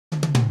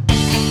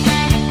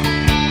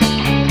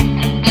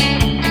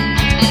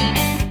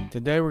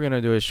Today we're going to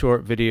do a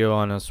short video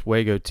on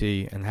Oswego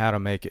Tea and how to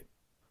make it.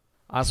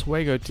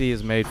 Oswego Tea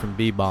is made from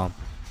Bee Balm.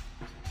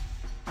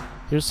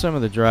 Here's some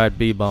of the dried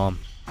Bee Balm.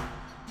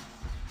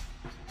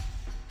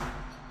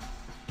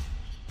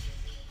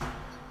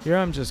 Here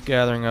I'm just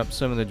gathering up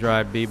some of the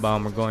dried Bee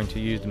Balm we're going to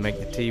use to make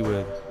the tea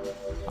with.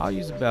 I'll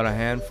use about a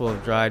handful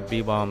of dried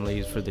Bee Balm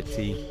leaves for the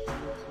tea.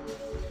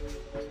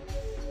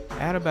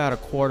 Add about a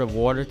quart of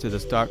water to the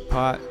stock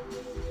pot.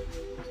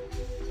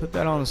 Put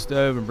that on the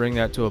stove and bring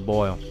that to a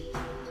boil.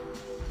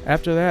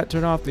 After that,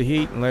 turn off the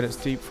heat and let it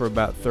steep for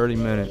about 30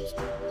 minutes.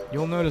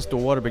 You'll notice the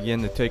water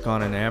begin to take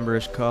on an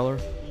amberish color.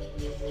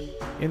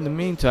 In the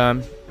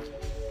meantime,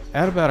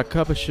 add about a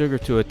cup of sugar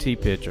to a tea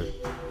pitcher.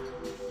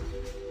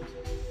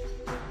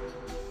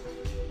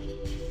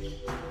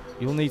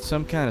 You'll need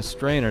some kind of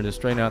strainer to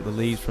strain out the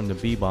leaves from the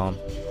Bee Balm.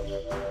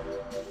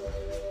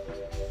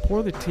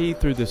 Pour the tea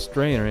through the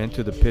strainer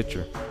into the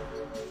pitcher.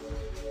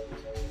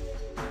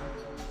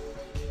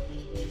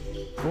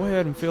 Go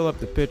ahead and fill up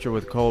the pitcher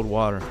with cold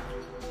water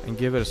and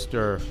give it a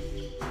stir.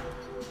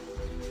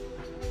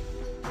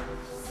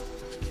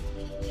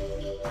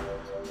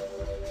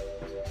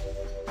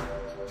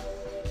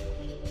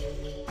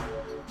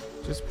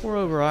 Just pour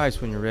over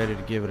ice when you're ready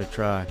to give it a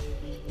try.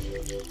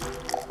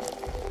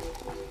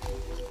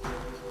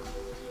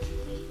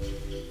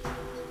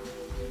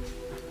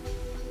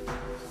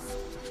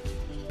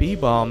 Bee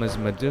balm is a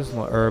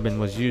medicinal herb and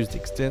was used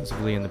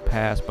extensively in the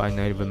past by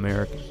Native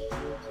Americans.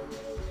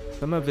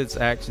 Some of its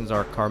actions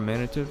are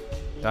carminative,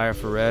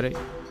 diaphoretic,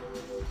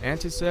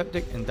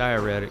 antiseptic, and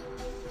diuretic.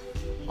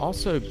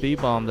 Also, Bee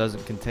Balm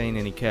doesn't contain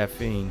any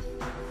caffeine.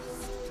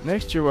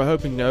 Next year we're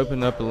hoping to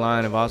open up a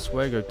line of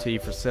Oswego tea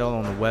for sale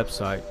on the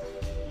website.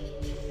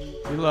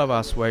 We love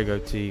Oswego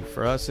tea.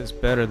 For us it's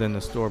better than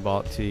the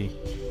store-bought tea,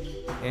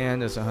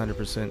 and it's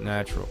 100%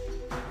 natural.